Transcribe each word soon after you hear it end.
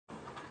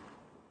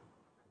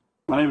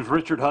My name is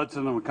Richard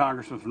Hudson. I'm a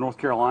congressman from North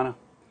Carolina.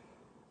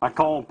 I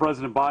call on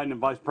President Biden and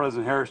Vice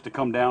President Harris to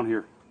come down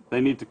here.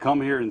 They need to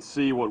come here and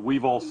see what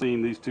we've all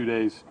seen these 2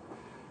 days.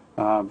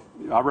 I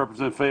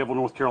represent Fayetteville,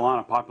 North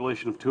Carolina, a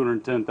population of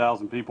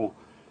 210,000 people.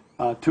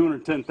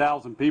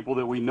 210,000 people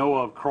that we know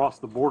of crossed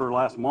the border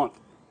last month.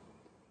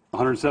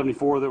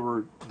 174 that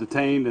were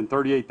detained and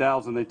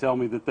 38,000 they tell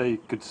me that they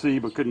could see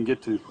but couldn't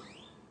get to.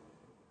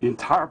 The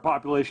entire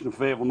population of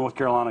Fayetteville, North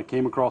Carolina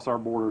came across our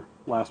border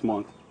last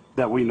month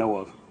that we know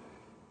of.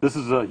 This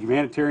is a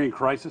humanitarian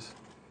crisis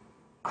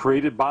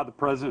created by the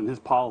president and his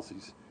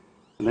policies,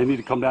 and they need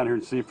to come down here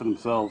and see it for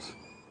themselves.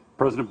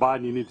 President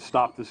Biden, you need to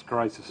stop this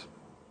crisis.